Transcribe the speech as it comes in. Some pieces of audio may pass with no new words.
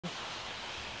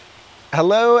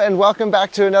Hello and welcome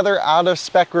back to another Out of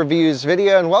Spec Reviews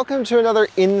video, and welcome to another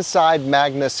Inside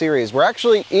Magna series. We're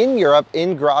actually in Europe,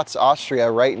 in Graz, Austria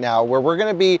right now, where we're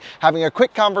going to be having a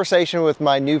quick conversation with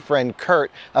my new friend Kurt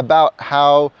about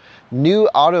how new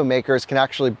automakers can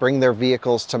actually bring their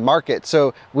vehicles to market.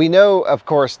 So we know, of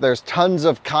course, there's tons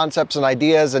of concepts and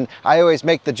ideas, and I always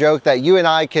make the joke that you and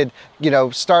I could,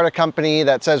 start a company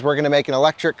that says we're going to make an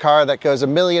electric car that goes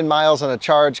 1,000,000 miles on a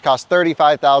charge, costs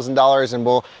 $35,000, and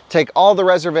we'll take all the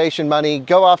reservation money,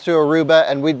 go off to Aruba,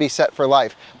 and we'd be set for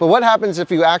life. But what happens if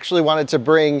you actually wanted to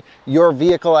bring your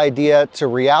vehicle idea to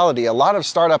reality? A lot of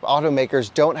startup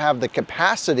automakers don't have the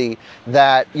capacity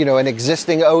that, an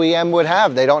existing OEM would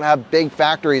have. They don't have big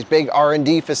factories, big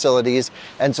R&D facilities,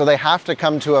 and so they have to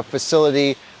come to a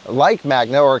facility like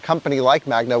Magna or a company like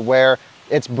Magna where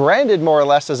it's branded more or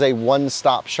less as a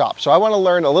one-stop shop. So I want to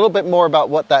learn a little bit more about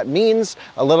what that means,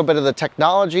 a little bit of the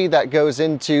technology that goes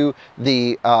into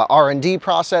the R&D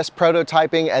process,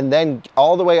 prototyping, and then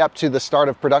all the way up to the start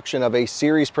of production of a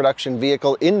series production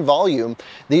vehicle in volume.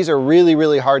 These are really,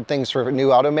 really hard things for new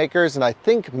automakers, and I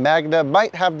think Magna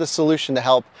might have the solution to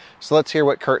help. So let's hear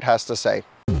what Kurt has to say.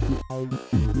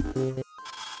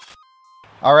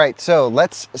 All right, so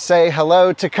let's say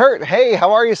hello to Kurt. Hey,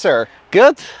 how are you, sir?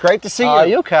 Good. Great to see you. How are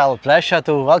you, Carl? Pleasure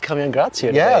to welcome you in Graz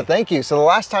here Yeah, today. thank you. So the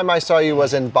last time I saw you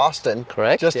was in Boston.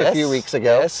 Correct. Just a few weeks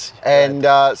ago. Yes. And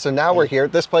so now we're here.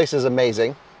 This place is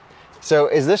amazing. So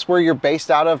is this where you're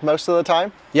based out of most of the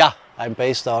time? Yeah, I'm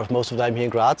based out most of the time here in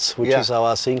Graz, which is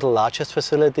our single largest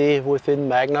facility within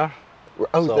Magna.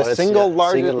 Oh, so the single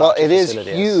largest? Well, it is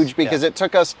huge because it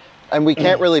took us, and we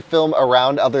can't really film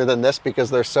around other than this because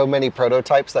there's so many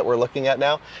prototypes that we're looking at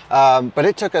now. But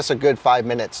it took us a good 5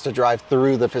 minutes to drive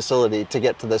through the facility to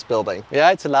get to this building.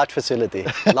 Yeah, it's a large facility.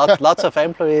 Lots of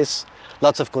employees,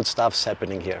 lots of good stuff's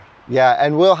happening here. Yeah,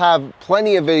 and we'll have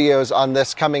plenty of videos on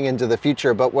this coming into the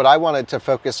future. But what I wanted to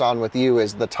focus on with you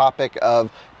is the topic of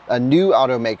a new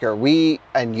automaker. We,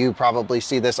 and you probably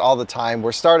see this all the time,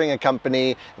 we're starting a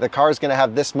company, the car's going to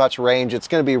have this much range, it's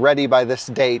going to be ready by this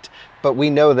date, but we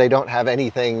know they don't have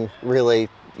anything really,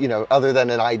 other than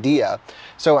an idea.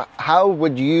 So how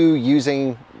would you,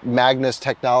 using Magna's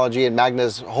technology and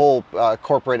Magna's whole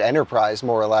corporate enterprise,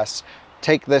 more or less,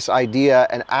 take this idea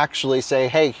and actually say,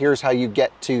 hey, here's how you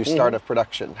get to start of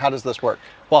production? How does this work?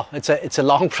 Well, it's a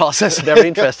long process, very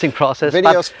interesting process.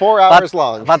 Video's 4 hours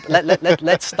long. But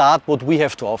let's start what we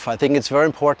have to offer. I think it's very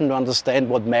important to understand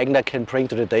what Magna can bring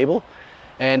to the table.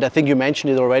 And I think you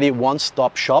mentioned it already,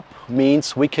 one-stop shop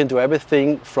means we can do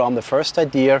everything from the first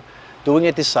idea, doing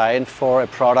a design for a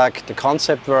product, the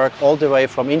concept work, all the way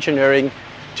from engineering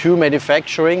to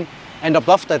manufacturing. And on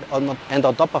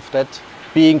top of that,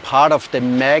 being part of the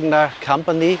Magna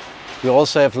company, we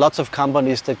also have lots of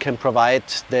companies that can provide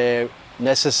the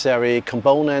necessary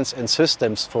components and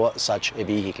systems for such a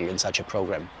vehicle in such a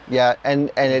program. Yeah,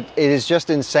 and it is just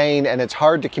insane, and it's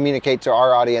hard to communicate to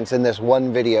our audience in this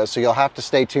one video, so you'll have to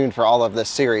stay tuned for all of this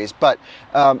series. But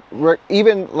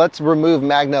let's remove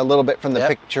Magna a little bit from the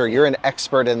picture. You're an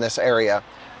expert in this area.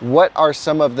 What are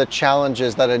some of the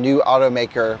challenges that a new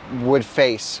automaker would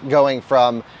face going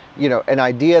from an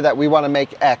idea that we want to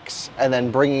make X and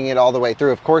then bringing it all the way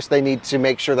through? Of course, they need to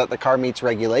make sure that the car meets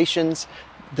regulations,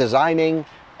 designing,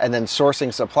 and then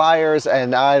sourcing suppliers,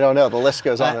 and I don't know, the list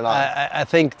goes on and on. I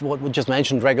think what we just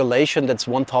mentioned, regulation, that's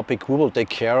one topic we will take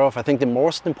care of. I think the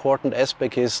most important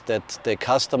aspect is that the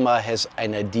customer has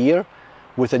an idea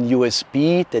with an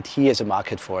USP that he has a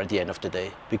market for at the end of the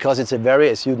day. Because it's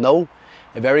as you know,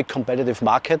 a very competitive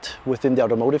market within the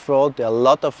automotive world. There are a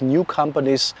lot of new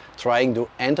companies trying to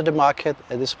enter the market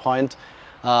at this point,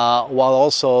 while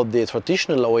also the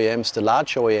traditional OEMs, the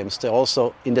large OEMs, they're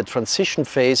also in the transition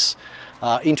phase,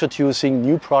 introducing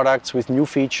new products with new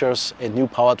features and new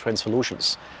powertrain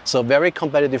solutions. So very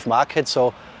competitive market.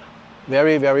 So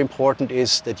very, very important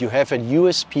is that you have a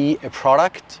USP, a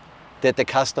product that the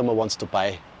customer wants to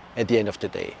buy at the end of the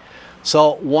day.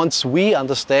 So once we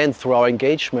understand through our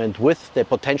engagement with the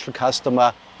potential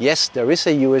customer, yes, there is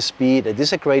a USP, that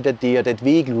is a great idea, that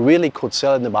vehicle really could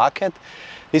sell in the market,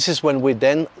 this is when we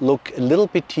then look a little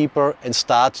bit deeper and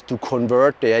start to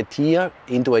convert the idea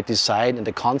into a design and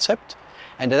a concept.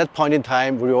 And at that point in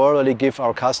time, we already give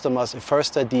our customers a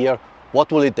first idea,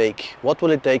 what will it take? What will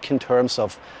it take in terms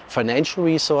of financial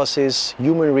resources,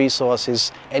 human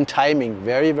resources, and timing?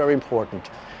 Very, very important,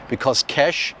 because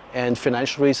cash and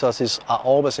financial resources are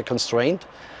always a constraint.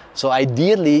 So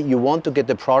ideally, you want to get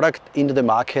the product into the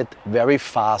market very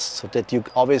fast so that you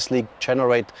obviously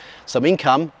generate some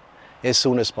income as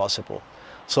soon as possible.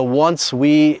 So once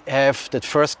we have that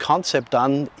first concept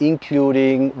done,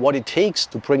 including what it takes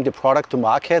to bring the product to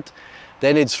market,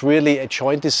 then it's really a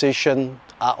joint decision.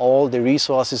 Are all the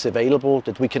resources available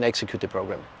that we can execute the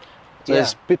program? So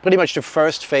it's pretty much the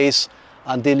first phase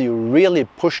until you really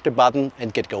push the button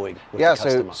and get going with the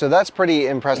customer. So that's pretty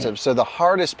impressive. So the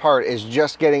hardest part is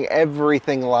just getting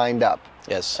everything lined up.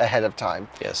 Yes. Ahead of time.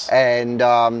 Yes. And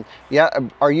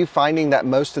are you finding that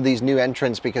most of these new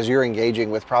entrants, because you're engaging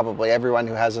with probably everyone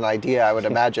who has an idea, I would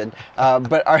imagine,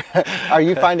 but are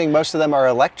you finding most of them are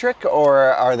electric, or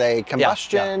are they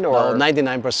combustion? Or no,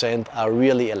 99% are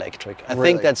really electric. I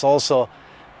think that's also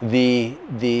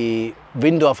the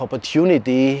window of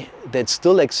opportunity that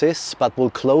still exists but will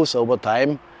close over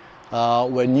time,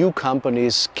 where new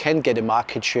companies can get a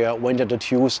market share when they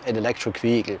introduce an electric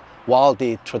vehicle. While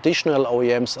the traditional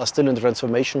OEMs are still in the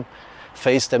transformation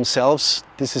phase themselves,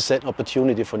 this is an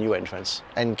opportunity for new entrants.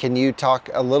 And can you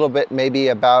talk a little bit maybe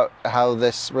about how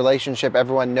this relationship,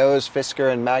 everyone knows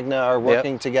Fisker and Magna are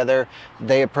working together.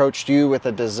 They approached you with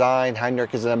a design.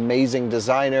 Heinrich is an amazing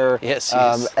designer. Yes,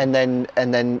 and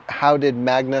then how did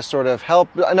Magna sort of help?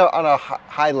 No, on a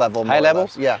high level. High level?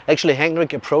 Yeah. Actually,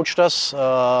 Heinrich approached us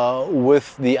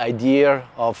with the idea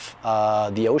of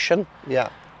the Ocean. Yeah.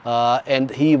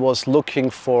 And he was looking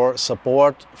for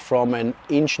support from an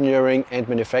engineering and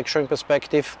manufacturing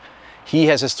perspective. He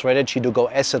has a strategy to go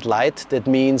asset light. That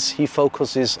means he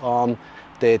focuses on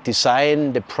the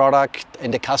design, the product,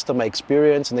 and the customer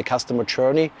experience and the customer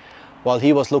journey, while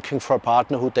he was looking for a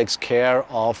partner who takes care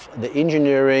of the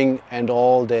engineering and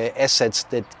all the assets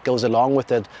that goes along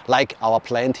with it, like our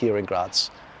plant here in Graz.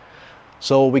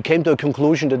 So we came to a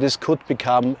conclusion that this could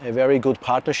become a very good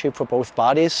partnership for both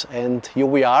parties, and here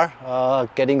we are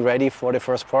getting ready for the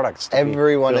first products.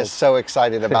 Everyone is so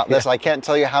excited about this. I can't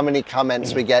tell you how many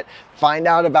comments we get. Find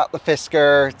out about the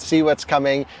Fisker, see what's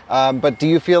coming. But do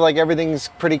you feel like everything's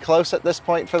pretty close at this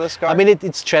point for this car? I mean,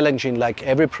 it's challenging like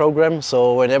every program.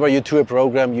 So whenever you do a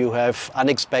program, you have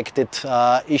unexpected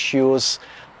issues.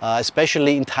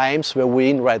 Especially in times where we're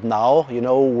in right now, you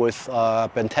know, with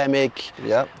pandemic,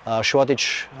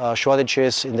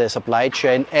 shortages in the supply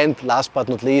chain, and last but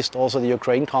not least, also the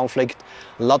Ukraine conflict.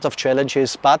 A lot of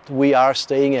challenges, but we are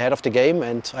staying ahead of the game,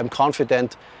 and I'm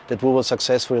confident that we will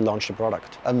successfully launch the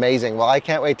product. Amazing. Well, I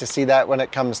can't wait to see that when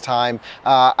it comes time.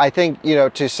 I think, you know,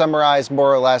 to summarize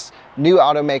more or less, new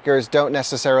automakers don't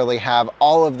necessarily have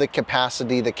all of the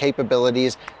capacity, the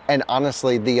capabilities, and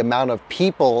honestly, the amount of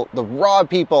people, the raw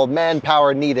people,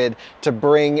 manpower needed to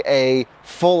bring a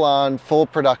full-on, full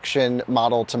production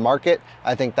model to market.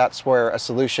 I think that's where a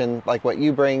solution like what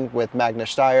you bring with Magna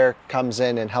Steyr comes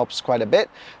in and helps quite a bit.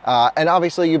 And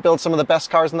obviously, you build some of the best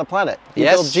cars on the planet. You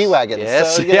build G-Wagons.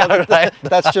 Yes, so, you know,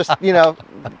 that's just, you know,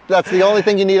 that's the only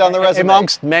thing you need on the resume.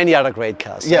 Amongst many other great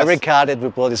cars. Yes. Every car that we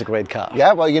build is a great car.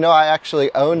 Yeah, well, you know, I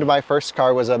actually owned my first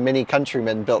car was a Mini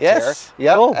Countryman built here.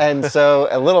 Yeah, cool. And so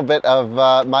a little bit of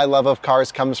my love of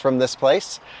cars comes from this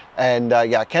place. And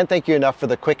yeah, can't thank you enough for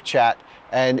the quick chat.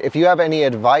 And if you have any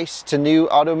advice to new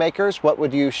automakers, what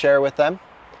would you share with them?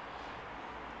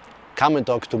 Come and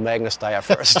talk to Magna Steyr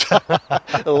first.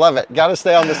 Love it. Got to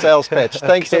stay on the sales pitch.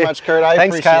 Thanks so much, Kurt. I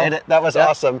appreciate it. That was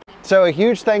awesome. So a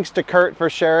huge thanks to Kurt for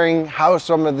sharing how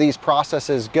some of these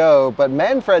processes go. But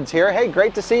Manfred's here. Hey,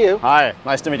 great to see you. Hi,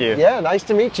 nice to meet you. Yeah, nice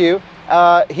to meet you.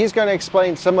 He's going to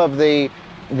explain some of the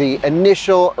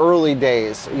initial early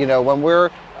days. You know,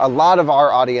 when a lot of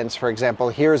our audience, for example,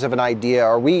 hears of an idea,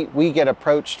 or we get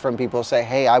approached from people who say,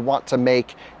 hey, I want to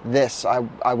make this,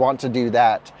 I want to do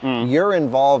that. You're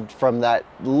involved from that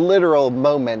literal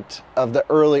moment of the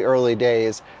early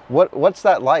days. What's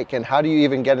that like, and how do you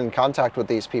even get in contact with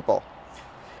these people?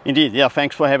 Indeed, yeah,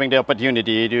 thanks for having the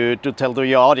opportunity to tell to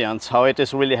your audience how it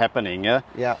is really happening.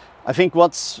 Yeah. I think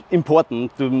what's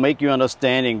important to make you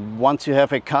understanding, once you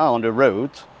have a car on the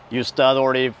road, you start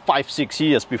already 5-6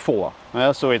 years before.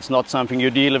 So it's not something you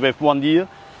deal with 1 year.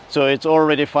 So it's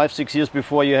already 5-6 years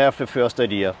before you have the first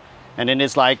idea. And then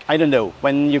it's like, I don't know,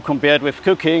 when you compare it with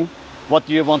cooking, what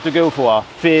do you want to go for?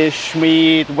 Fish,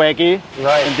 meat, wagyu?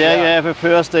 Right. And there you have a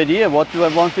first idea. What do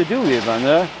I want to do even?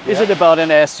 Is it about an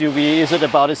SUV? Is it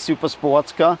about a super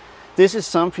sports car? This is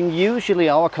something usually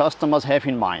our customers have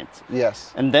in mind.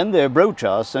 Yes. And then they approach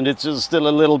us, and it's just still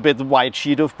a little bit white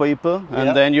sheet of paper,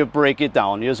 and then you break it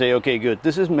down. You say, okay, good,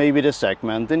 this is maybe the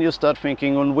segment. Then you start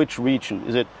thinking on which region.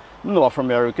 Is it North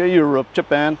America, Europe,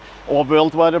 Japan, or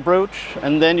worldwide approach?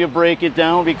 And then you break it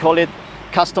down. We call it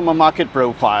customer market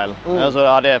profile. So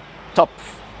are there top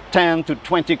 10 to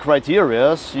 20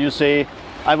 criteria? You say,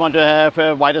 I want to have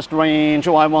a widest range,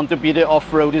 or I want to be the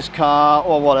off-roadist car,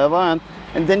 or whatever.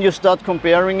 And then you start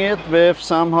comparing it with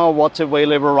somehow what's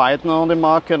available right now on the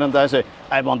market, and I say,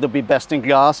 I want to be best in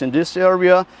class in this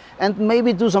area, and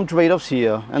maybe do some trade-offs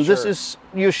here. And Sure. this is,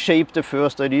 you shape the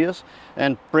first ideas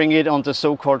and bring it on the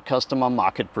so-called customer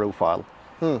market profile.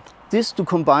 This to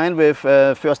combine with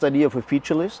first idea of a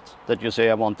feature list, that you say,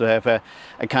 I want to have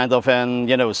a kind of an,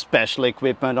 you know, special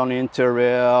equipment on the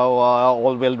interior, or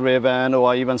all-wheel driven,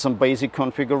 or even some basic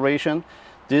configuration.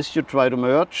 This you try to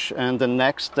merge, and the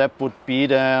next step would be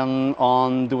then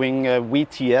on doing a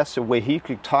VTS, a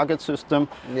vehicle target system,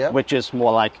 Yep. which is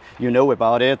more like, you know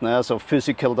about it, so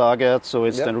physical targets, so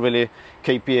it's Yep. then really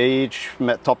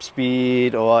kph, top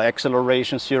speed, or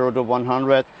acceleration 0 to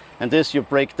 100. And this you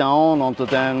break down onto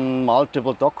then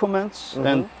multiple documents,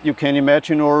 and you can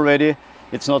imagine already,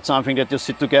 it's not something that you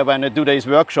sit together in a 2 days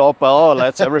workshop, oh,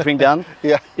 that's everything done.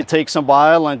 Yeah. It takes a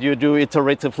while, and you do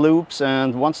iterative loops,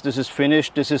 and once this is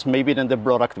finished, this is maybe then the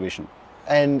product vision.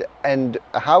 And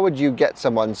how would you get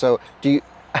someone? So do you,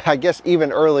 I guess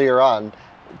even earlier on,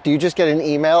 do you just get an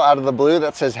email out of the blue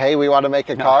that says, hey, we want to make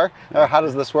a car? Or how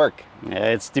does this work?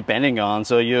 Yeah, it's depending on.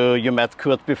 So you met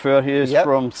Kurt before, he is Yep.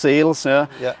 from sales,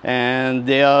 Yeah. and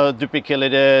they are typically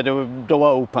the door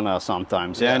opener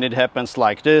sometimes. Yeah. And it happens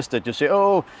like this, that you say,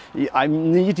 oh, I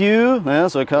need you.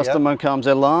 So a customer comes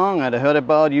along, and I heard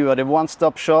about you at a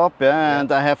one-stop shop,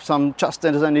 and I have just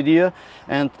an idea,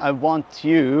 and I want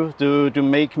you to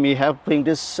make me helping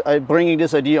this, bringing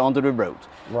this idea onto the road.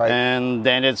 Right. And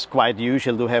then it's quite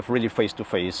usual to have really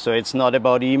face-to-face. So it's not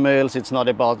about emails, it's not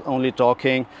about only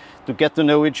talking, to get to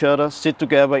know each other, sit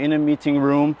together in a meeting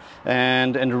room,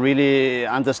 and really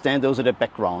understand those are the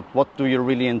background. What do you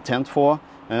really intend for?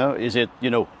 Is it, you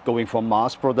know, going for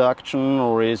mass production,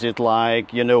 or is it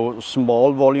like, you know,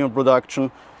 small volume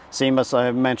production? Same as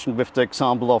I mentioned with the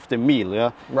example of the meal,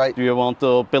 yeah? Right. Do you want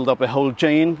to build up a whole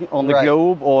chain on the Right.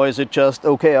 globe, or is it just,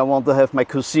 okay, I want to have my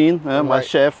cuisine, my Right.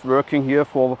 chef working here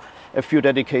for a few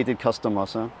dedicated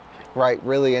customers? Right,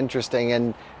 really interesting.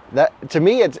 And that, to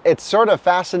me, it's sort of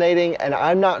fascinating, and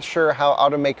I'm not sure how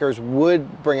automakers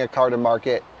would bring a car to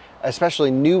market,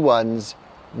 especially new ones,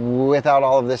 without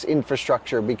all of this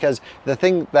infrastructure. Because the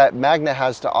thing that Magna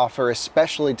has to offer,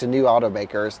 especially to new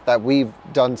automakers, that we've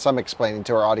done some explaining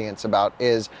to our audience about,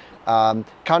 is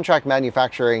contract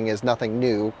manufacturing is nothing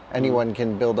new. Anyone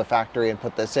can build a factory and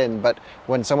put this in, but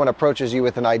when someone approaches you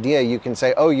with an idea, you can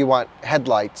say, oh, you want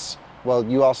headlights. Well,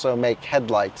 you also make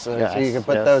headlights, so you can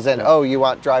put those in. Yes. Oh, you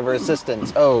want driver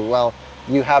assistance. Oh, well,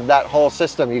 you have that whole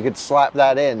system. You could slap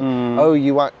that in. Oh,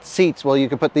 you want seats. Well, you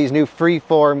could put these new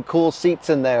freeform cool seats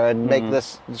in there and make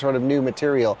this sort of new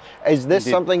material. Is this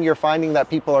something you're finding that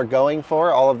people are going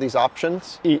for, all of these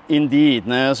options? Indeed.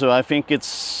 So I think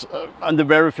it's on the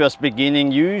very first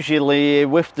beginning, usually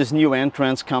with this new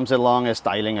entrance comes along a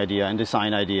styling idea and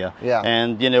design idea. Yeah.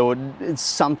 And, you know, it's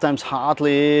sometimes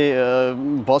hardly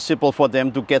possible for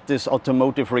them to get this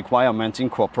automotive requirements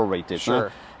incorporated.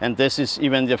 Sure. And this is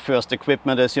even the first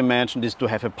equipment, as you mentioned, is to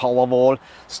have a power wall,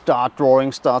 start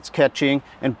drawing, start sketching,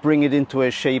 and bring it into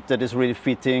a shape that is really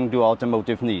fitting to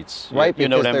automotive needs. Right, you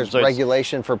know because there's so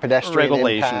regulation for pedestrian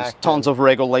impact. Tons of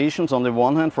regulations on the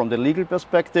one hand from the legal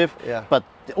perspective, Yeah. but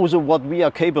also what we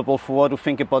are capable for to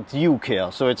think about you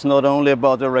care. So it's not only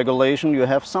about the regulation, you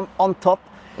have some on top,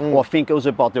 or think also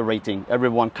about the rating,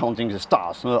 everyone counting the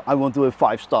stars. I want to have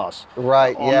 5 stars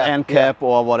Right, on yeah, NCAP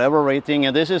or whatever rating,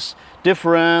 and this is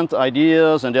different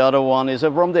ideas, and the other one is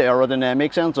from the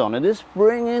aerodynamics and so on. And this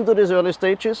bring into these early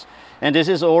stages, and this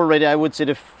is already, I would say,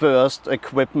 the first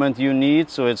equipment you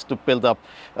need. So it's to build up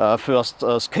first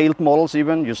scaled models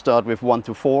even. You start with 1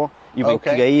 to 4, even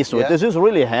clay. So this is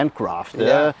really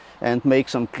handcrafted, and make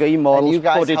some clay models, you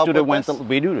guys put it help to the with wind this? tunnel.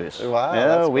 We do this. Wow, yeah,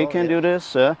 that's we cool, can do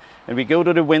this. And we go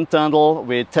to the wind tunnel,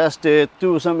 we test it,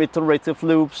 do some iterative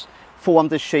loops, form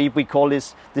the shape. We call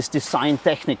this design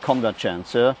technique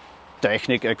convergence.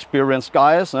 Technique experienced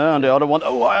guys, and the other one,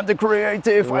 oh, I'm the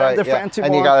creative, I'm the fancy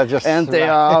and one. you gotta just and they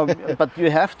are, but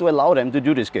you have to allow them to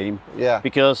do this game. Yeah.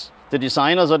 Because the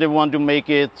designers are the one to make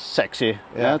it sexy,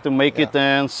 to make it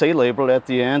then saleable at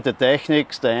the end. The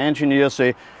techniques, the engineers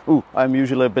say, oh, I'm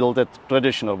usually build a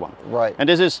traditional one. Right. And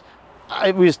this is,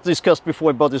 we discussed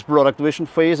before about this product vision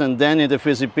phase, and then in the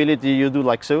feasibility you do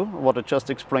like so, what I just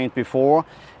explained before,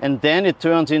 and then it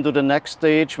turns into the next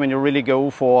stage when you really go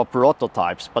for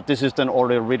prototypes. But this is then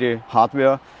already really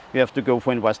hardware. You have to go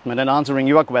for investment. And answering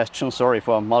your question, sorry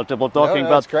for multiple talking, no,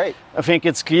 but that's great. I think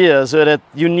it's clear so that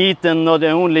you need then not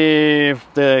only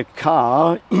the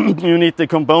car, you need the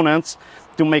components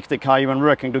to make the car even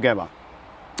working together.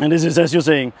 And this is, as you're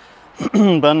saying,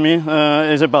 pardon me,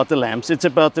 is about the lamps. It's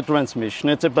about the transmission.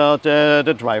 It's about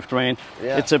the drivetrain.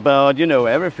 Yeah. It's about, you know,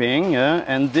 everything.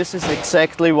 And this is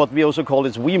exactly what we also call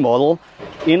its V model.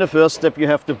 In the first step, you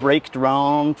have to break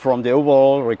down from the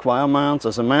overall requirements,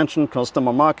 as I mentioned,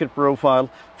 customer market profile,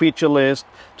 feature list,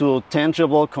 to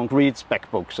tangible, concrete spec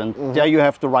books. And there you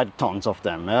have to write tons of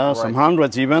them, some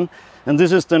hundreds even. And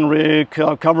this is then really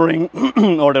covering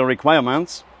all the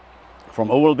requirements from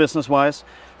overall business-wise,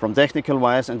 from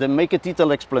technical-wise, and then make a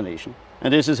detailed explanation.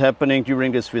 And this is happening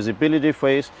during this feasibility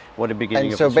phase or the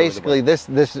beginning of the so basically this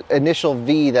initial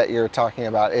V that you're talking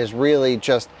about is really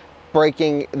just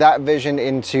breaking that vision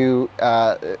into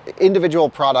individual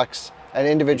products and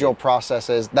individual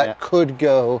processes that could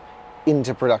go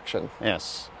into production.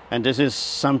 Yes, and this is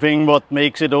something what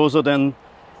makes it also then,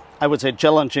 I would say,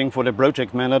 challenging for the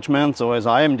project management, so as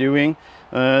I am doing,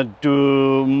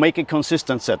 to make a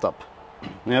consistent setup.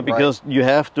 Yeah, because you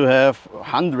have to have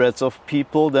hundreds of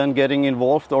people then getting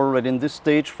involved already in this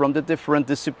stage from the different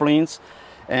disciplines.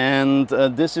 And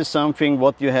this is something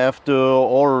what you have to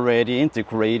already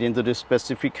integrate into the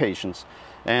specifications.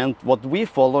 And what we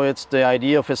follow, it's the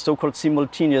idea of a so-called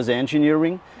simultaneous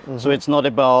engineering. So it's not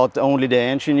about only the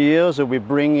engineers, so we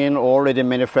bring in already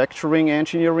manufacturing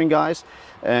engineering guys,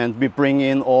 and we bring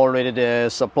in already the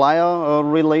supplier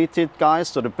related guys,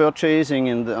 so the purchasing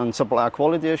and supplier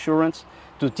quality assurance,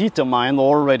 to determine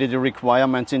already the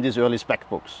requirements in these early spec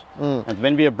books. And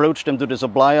when we approach them to the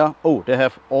supplier, oh, they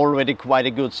have already quite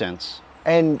a good sense.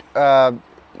 And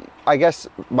I guess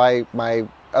my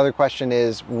other question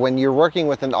is, when you're working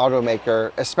with an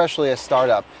automaker, especially a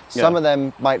startup, some of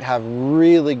them might have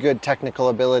really good technical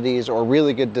abilities or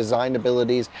really good design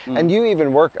abilities. And you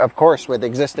even work, of course, with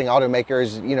existing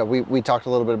automakers. You know, we talked a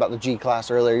little bit about the G-Class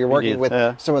earlier. You're working with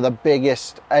some of the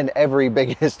biggest and every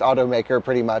biggest automaker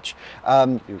pretty much.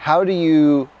 How do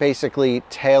you basically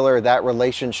tailor that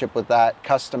relationship with that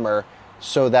customer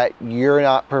so that you're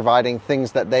not providing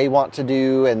things that they want to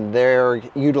do and they're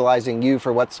utilizing you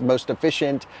for what's most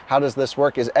efficient? How does this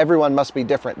work? Is everyone must be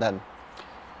different then?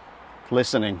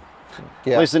 Listening.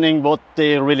 Listening what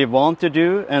they really want to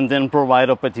do and then provide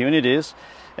opportunities.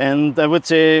 And I would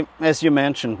say, as you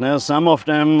mentioned, now some of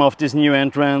them, of these new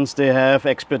entrants, they have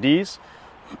expertise,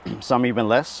 some even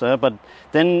less, but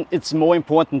then it's more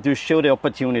important to show the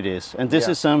opportunities. And this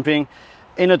is something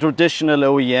in a traditional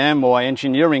OEM or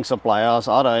engineering suppliers,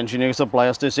 other engineering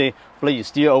suppliers, they say, please,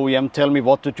 dear OEM, tell me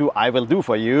what to do, I will do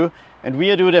for you. And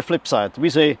we do the flip side. We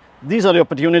say, these are the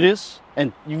opportunities,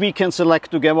 and we can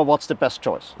select together what's the best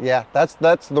choice. Yeah,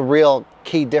 that's the real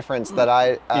key difference that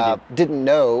I didn't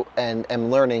know and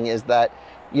am learning, is that,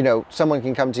 you know, someone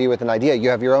can come to you with an idea. You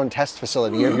have your own test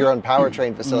facility, you have your own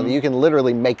powertrain facility. You can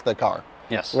literally make the car.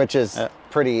 Yes. Which is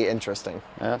pretty interesting.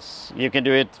 Yes, you can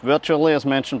do it virtually, as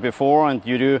mentioned before, and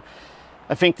you do,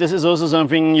 I think this is also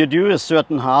something you do, is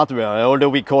certain hardware, although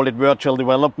we call it virtual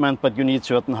development, but you need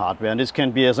certain hardware. And this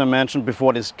can be, as I mentioned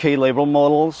before, this K-label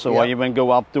models, so I even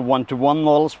go up to one-to-one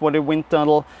models for the wind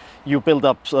tunnel. You build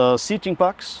up seating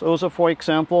packs also, for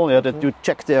example, that you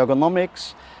check the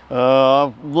ergonomics.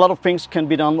 A lot of things can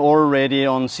be done already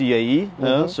on CAE,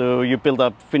 so you build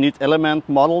up finite element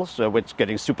models, which is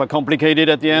getting super complicated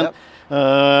at the end.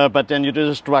 But then you do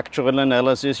the structural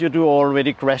analysis, you do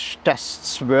already crash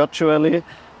tests virtually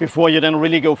before you then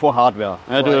really go for hardware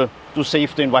to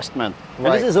save the investment. And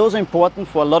this is also important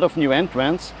for a lot of new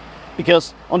entrants,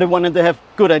 because on the one hand they have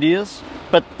good ideas,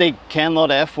 but they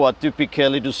cannot afford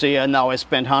typically to say, now I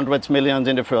spent hundreds of millions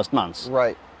in the first months.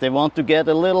 They want to get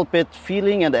a little bit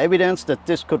feeling and evidence that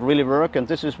this could really work, and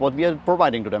this is what we are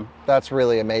providing to them. That's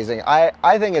really amazing.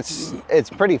 I think it's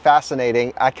pretty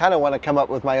fascinating. I kind of want to come up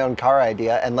with my own car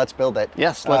idea and let's build it.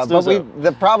 Yes, let's do so.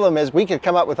 The problem is we could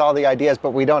come up with all the ideas,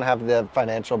 but we don't have the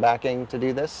financial backing to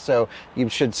do this. So you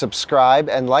should subscribe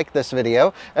and like this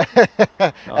video.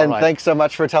 And thanks so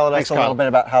much for telling us a little bit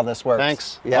about how this works.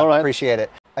 Thanks. Yeah, appreciate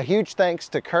it. A huge thanks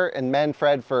to Kurt and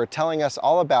Manfred for telling us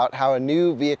all about how a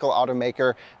new vehicle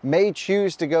automaker may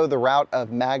choose to go the route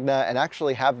of Magna and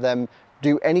actually have them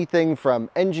do anything from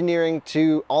engineering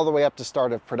to all the way up to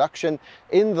start of production.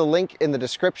 In the link in the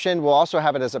description, we'll also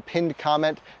have it as a pinned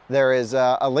comment. There is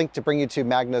a link to bring you to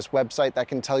Magna's website that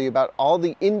can tell you about all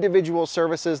the individual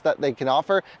services that they can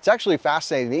offer. It's actually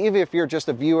fascinating. Even if you're just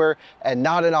a viewer and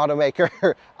not an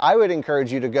automaker, I would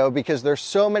encourage you to go, because there's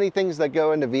so many things that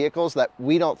go into vehicles that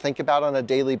we don't think about on a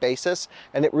daily basis.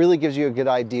 And it really gives you a good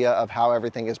idea of how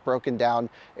everything is broken down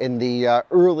in the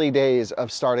early days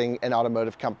of starting an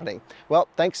automotive company. Well,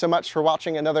 thanks so much for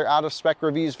watching another Out of Spec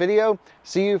Reviews video.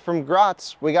 See you from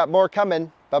Graz. We got more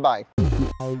coming. Bye-bye.